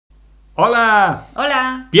Hola!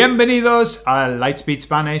 Hola! Bienvenidos a LightSpeed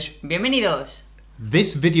Spanish. Bienvenidos!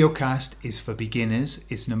 This videocast is for beginners.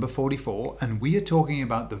 It's number 44 and we are talking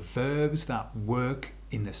about the verbs that work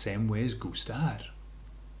in the same way as gustar.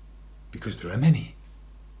 Because there are many.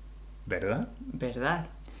 ¿Verdad? ¿Verdad?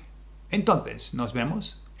 Entonces, nos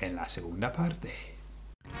vemos en la segunda parte.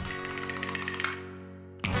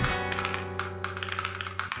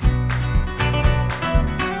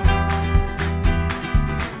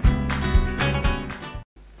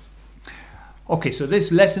 Okay, so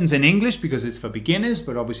this lesson's in English because it's for beginners,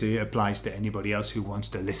 but obviously it applies to anybody else who wants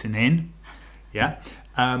to listen in. Yeah.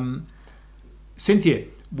 Cynthia,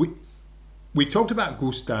 we talked about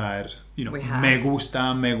gustar, you know, me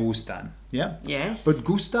gusta, me gustan. Yeah? Yes. But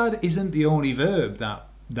gustar isn't the only verb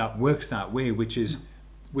that works that way, which is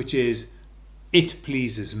it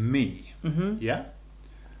pleases me. Mm-hmm. Yeah?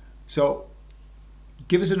 So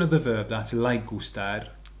give us another verb that's like gustar.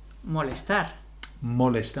 Molestar.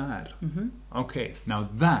 Molestar. Mm-hmm. Okay, now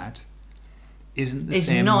that isn't the It's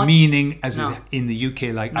same not, meaning as no. it in the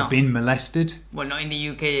UK, like No. I've been molested. Well, not in the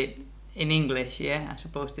UK, in English, yeah? I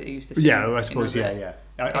suppose they used to say. Yeah, I suppose, yeah.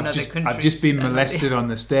 I've just countries, been molested on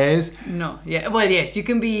the stairs. No, yeah. Well, yes, you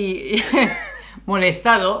can be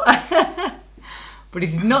molestado, but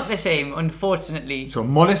it's not the same, unfortunately. So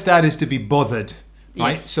molestar is to be bothered,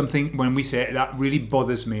 right? Yes. Something, when we say that really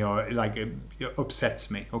bothers me or like it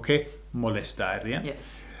upsets me, okay? Molestar, yeah?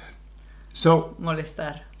 Yes. So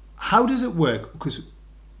Molestar. how does it work? Because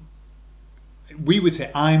we would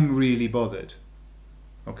say, I'm really bothered,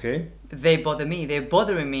 okay? They bother me. They're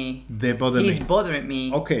bothering me. They bother He's me. bothering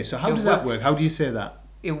me. Okay, so how So does that work? How do you say that?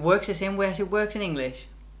 It works the same way as it works in English.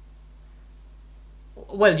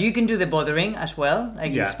 Well, you can do the bothering as well,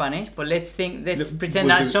 like in Spanish, but let's pretend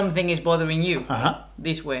that something is bothering you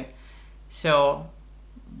this way. So,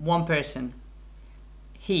 one person,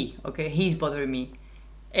 he, okay, he's bothering me.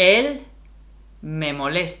 Él me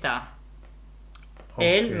molesta.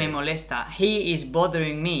 Okay. Él me molesta. He is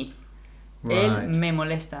bothering me. Right. Él me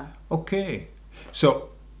molesta. Okay. So,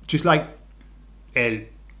 just like él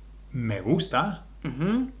me gusta,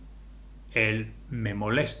 él me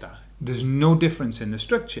molesta. There's no difference in the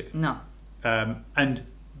structure. No. And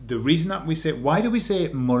the reason that we say, why do we say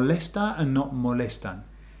molesta and not molestan?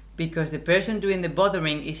 Because the person doing the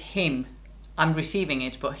bothering is him. I'm receiving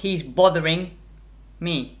it, but he's bothering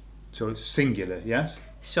me. So it's singular, yes?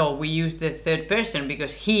 So we use the third person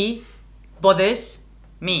because he bothers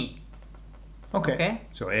me. Okay.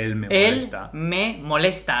 So él me Él molesta. me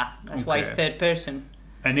molesta. That's why it's third person.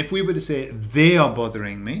 And if we were to say they are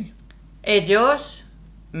bothering me. Ellos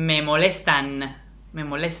me molestan. Me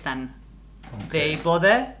molestan. Okay. They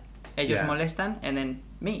bother. Ellos Yeah. molestan. And then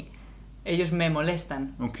me. Ellos me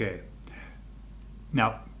molestan. Okay.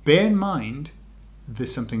 Now, bear in mind,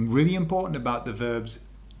 there's something really important about the verbs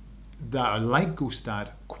that are like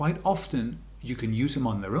gustar. Quite often, you can use them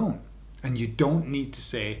on their own. And you don't need to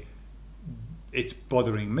say, it's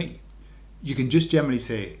bothering me. You can just generally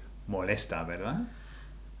say, molesta, ¿verdad?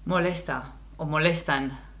 Molesta. Or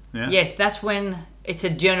molestan. Yeah. Yes, that's when it's a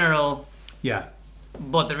general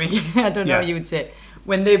bothering. I don't know how you would say.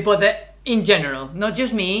 When they bother in general. Not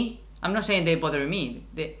just me. I'm not saying they bother me.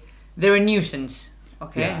 They're a nuisance.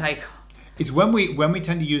 Okay? Yeah. Like, it's when we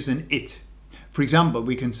tend to use an it. For example,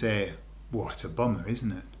 we can say, whoa, it's a bummer,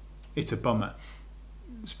 isn't it? It's a bummer.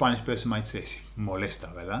 Spanish person might say,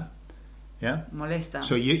 molesta, ¿verdad? Yeah? molesta.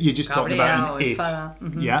 So you're just talking about an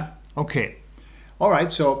it. Yeah? Okay. All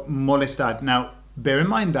right, so molestar. Now, bear in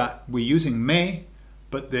mind that we're using me,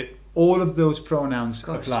 but all of those pronouns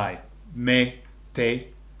apply. Me, te,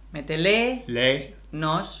 Metele, le.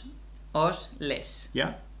 nos, os, les.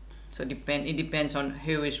 Yeah? So it depends on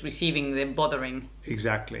who is receiving the bothering.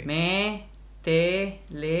 Exactly. Me, te,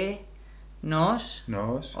 le, nos,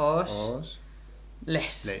 os,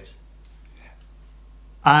 les.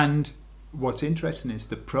 And what's interesting is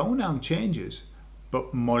the pronoun changes,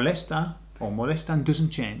 but molesta or molestan doesn't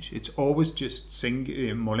change. It's always just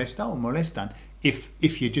molesta or molestan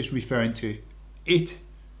if you're just referring to it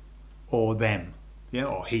or them, yeah,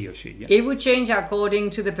 or he or she. Yeah? It would change according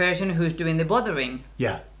to the person who's doing the bothering.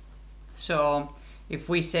 Yeah. So if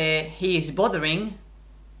we say he is bothering,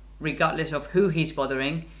 regardless of who he's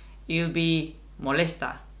bothering, it'll be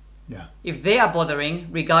molesta. Yeah. If they are bothering,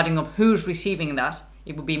 regarding of who's receiving that,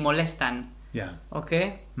 it would be molestan. Yeah.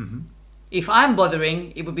 Okay? Mm-hmm. If I'm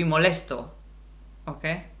bothering, it would be molesto.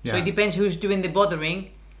 Okay? Yeah. So it depends who's doing the bothering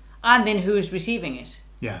and then who's receiving it.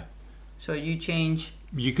 Yeah. So you change.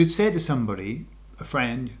 You could say to somebody, a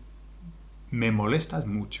friend, me molestas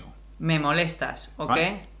mucho. Me molestas.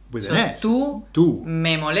 Okay? Right? With an S. Tú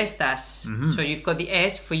me molestas. So you've got the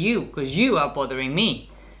S for you, because you are bothering me.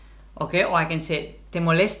 Okay, or I can say, te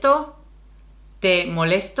molesto, am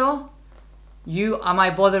I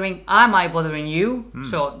bothering you?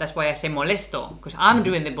 So that's why I say molesto, because I'm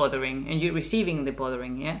doing the bothering and you're receiving the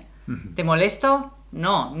bothering, yeah? Te molesto?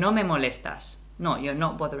 No me molestas. No, you're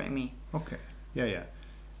not bothering me. Okay, yeah.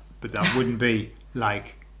 But that wouldn't be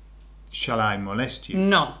like, shall I molest you?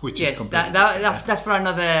 No, which yes, is that's for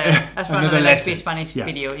another Let's Speak Spanish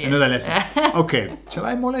video. Yes. Another lesson. Okay, shall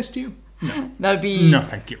I molest you? No. That'll be... No,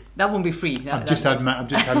 thank you. That won't be free. I've just had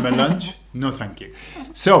my lunch. No, thank you.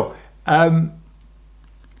 So,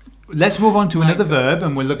 let's move on to another verb,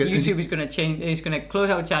 and we'll look at... YouTube is going to change. It's going to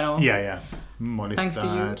close our channel. Yeah. Molestar. Thanks to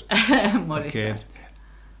you. Molestar. Okay.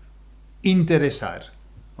 Interesar.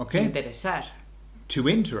 Okay. Interesar. To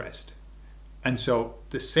interest. And so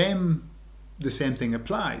the same thing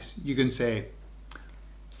applies. You can say...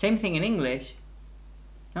 Same thing in English.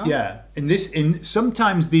 No? Yeah.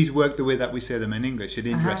 Sometimes these work the way that we say them in English. It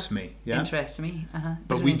interests me. Yeah. Interests me.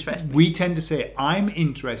 But we tend to say, I'm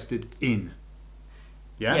interested in.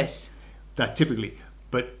 Yeah. Yes. That typically.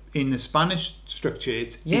 But in the Spanish structure,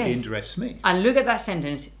 it interests me. And look at that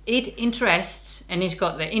sentence. It interests, and it's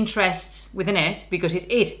got the interests with an S because it's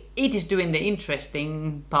it. It is doing the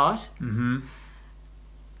interesting part. And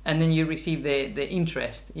then you receive the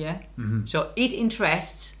interest. Yeah. So it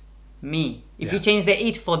interests me. If you change the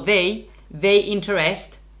it for they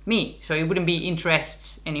interest me. So it wouldn't be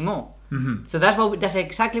interests anymore. So that's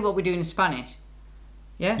exactly what we do in Spanish.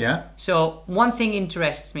 Yeah. Yeah. So one thing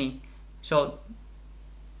interests me. So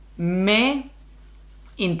me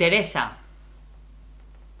interesa.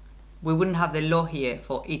 We wouldn't have the lo here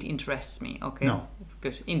for it interests me, okay? No.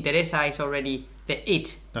 Because interesa is already the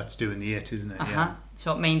it. That's doing the it, isn't it? Yeah.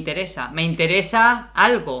 So me interesa. Me interesa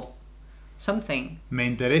algo. Something. Me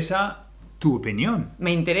interesa tu opinión.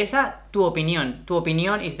 Me interesa tu opinión. Tu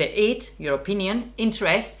opinión is the it, your opinion.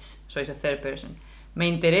 Interests, so it's a third person. Me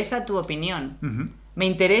interesa tu opinión. Me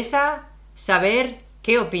interesa saber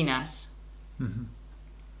qué opinas.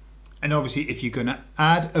 And obviously, if you're going to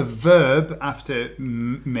add a verb after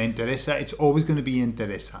me interesa, it's always going to be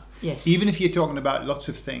interesa. Yes. Even if you're talking about lots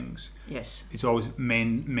of things. Yes. It's always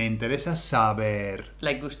me interesa saber.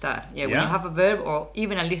 Like gustar. Yeah, when you have a verb or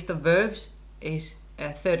even a list of verbs, is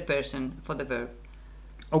a third person for the verb.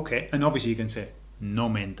 Okay, and obviously you can say no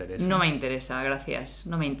me interesa. No me interesa, gracias.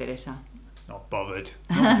 No me interesa. Not bothered.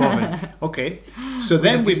 Not bothered. Okay, so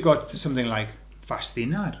then we've got something like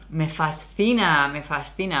fascinar. Me fascina, me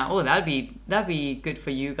fascina. Oh, that'll be good for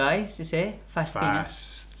you guys to say. Fascina.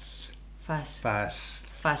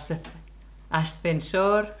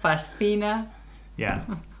 Ascensor, fascina. Yeah.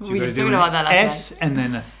 So we just talked about that last S and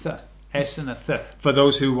then a th. S and a th. For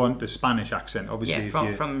those who want the Spanish accent, obviously.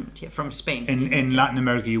 Yeah, from Spain. In Latin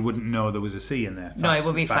America, you wouldn't know there was a C in there. No, it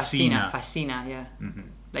would be fascina. Fascina, yeah.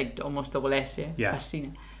 Like almost double S, yeah? Yeah.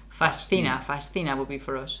 Fascina. Fascina would be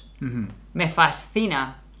for us. Me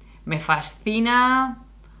fascina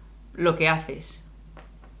lo que haces.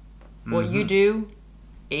 What you do,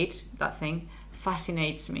 that thing,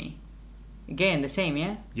 fascinates me. Again, the same,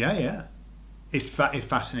 yeah? Yeah. It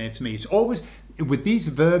fascinates me. It's always, with these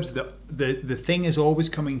verbs, the thing is always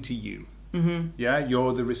coming to you. Yeah,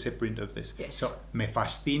 you're the recipient of this. Yes. So, me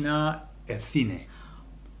fascina el cine.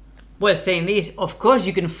 Well, saying this, of course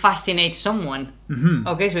you can fascinate someone.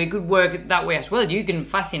 Okay, so it could work that way as well. You can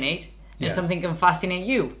fascinate, and something can fascinate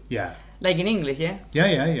you. Yeah. Like in English, yeah?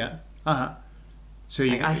 Yeah. So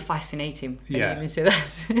I fascinate him. Can you even say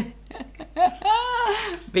that?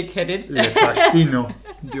 Big-headed. Le fascino.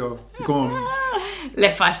 Yo, como...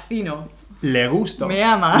 Le fascino. Le gusto. Me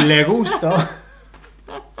ama. Le gusto.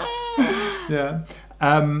 Yeah.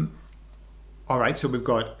 All right, so we've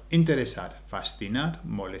got interesar, fascinar,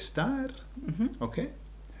 molestar. Okay.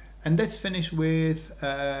 And let's finish with...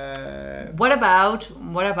 What about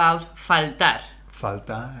faltar?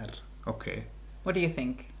 Faltar. Okay. What do you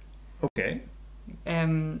think? Okay.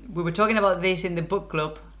 We were talking about this in the book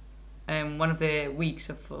club, one of the weeks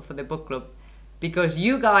for the book club, because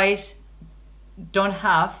you guys don't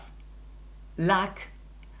have lack.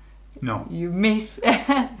 No. You miss.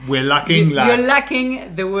 We're lacking lack. You're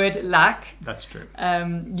lacking the word lack. That's true.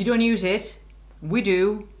 You don't use it. We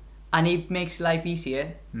do, and it makes life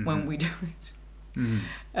easier when we do it.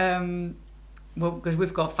 Well, because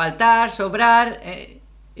we've got faltar, sobrar.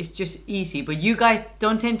 It's just easy, but you guys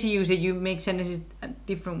don't tend to use it. You make sentences a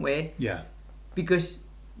different way. Yeah. Because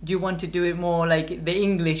you want to do it more like the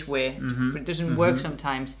English way, but it doesn't work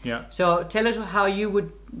sometimes. Yeah. So tell us how you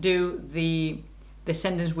would do the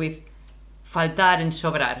sentence with faltar and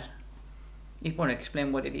sobrar. Bueno,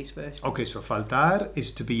 explain what it is first. Okay, so faltar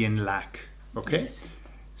is to be in lack. Okay? Yes.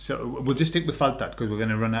 So we'll just stick with faltar because we're going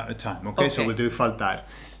to run out of time. Okay, so we'll do faltar.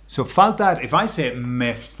 So faltar, if I say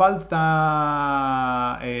me falta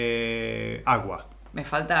agua. Me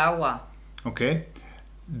falta agua. Okay,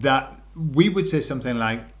 that we would say something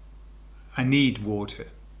like, I need water.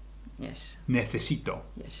 Yes. Necesito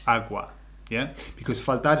yes. agua. Yeah, because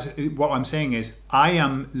faltar, what I'm saying is, I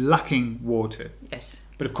am lacking water. Yes.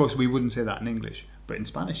 But of course, we wouldn't say that in English, but in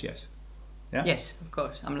Spanish, yes. Yeah? Yes, of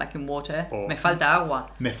course. I'm lacking water. Or, me falta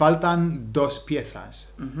agua. Me faltan dos piezas.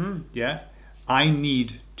 Yeah, I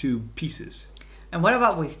need 2 pieces. And what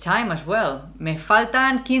about with time as well? Me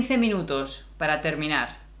faltan 15 minutos para terminar.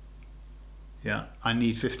 Yeah, I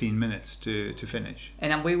need 15 minutes to finish.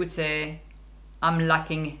 And we would say, I'm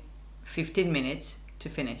lacking 15 minutes to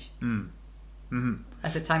finish.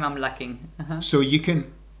 That's the time I'm lacking. So you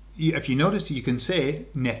can, if you notice, you can say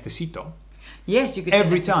necesito. Yes, you could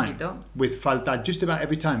every say necesito. Time with faltar, just about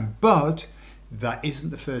every time. But that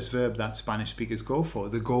isn't the first verb that Spanish speakers go for.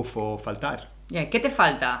 They go for faltar. Yeah, ¿qué te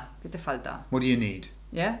falta? ¿Qué te falta? What do you need?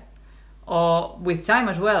 Yeah. Or with time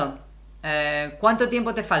as well. ¿Cuánto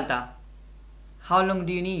tiempo te falta? How long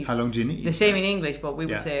do you need? How long do you need? The same in English, but we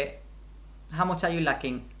would say, how much are you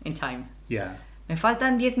lacking in time? Yeah. Me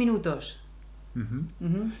faltan 10 minutos.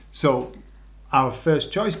 So our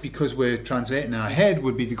first choice, because we're translating our head,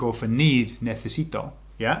 would be to go for need, necesito.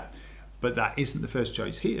 Yeah. But that isn't the first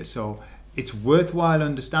choice here. So it's worthwhile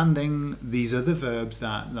understanding these other verbs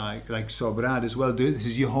that like sobrar as well. This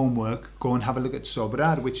is your homework. Go and have a look at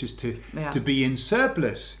sobrar, which is to be in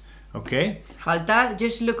surplus. Okay? Faltar,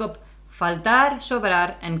 just look up faltar,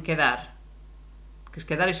 sobrar, and quedar. Because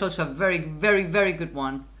quedar is also a very, very, very good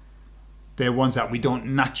one. They're ones that we don't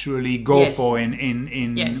naturally go for in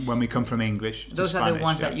when we come from English to Those Spanish, are the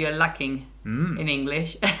ones that you're lacking in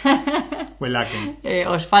English. We're lacking.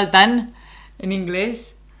 Os faltan en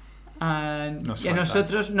inglés. Y a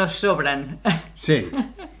nosotros nos sobran. Sí.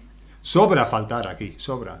 Sobra faltar aquí.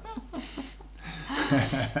 Sobra.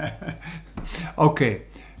 Ok.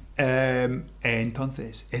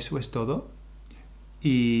 Entonces, eso es todo.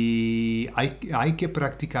 Y hay que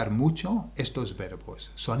practicar mucho estos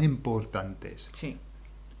verbos. Son importantes. Sí.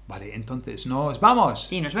 Vale, entonces nos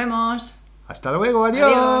vamos. Y nos vemos. Hasta luego.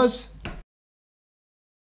 Adiós.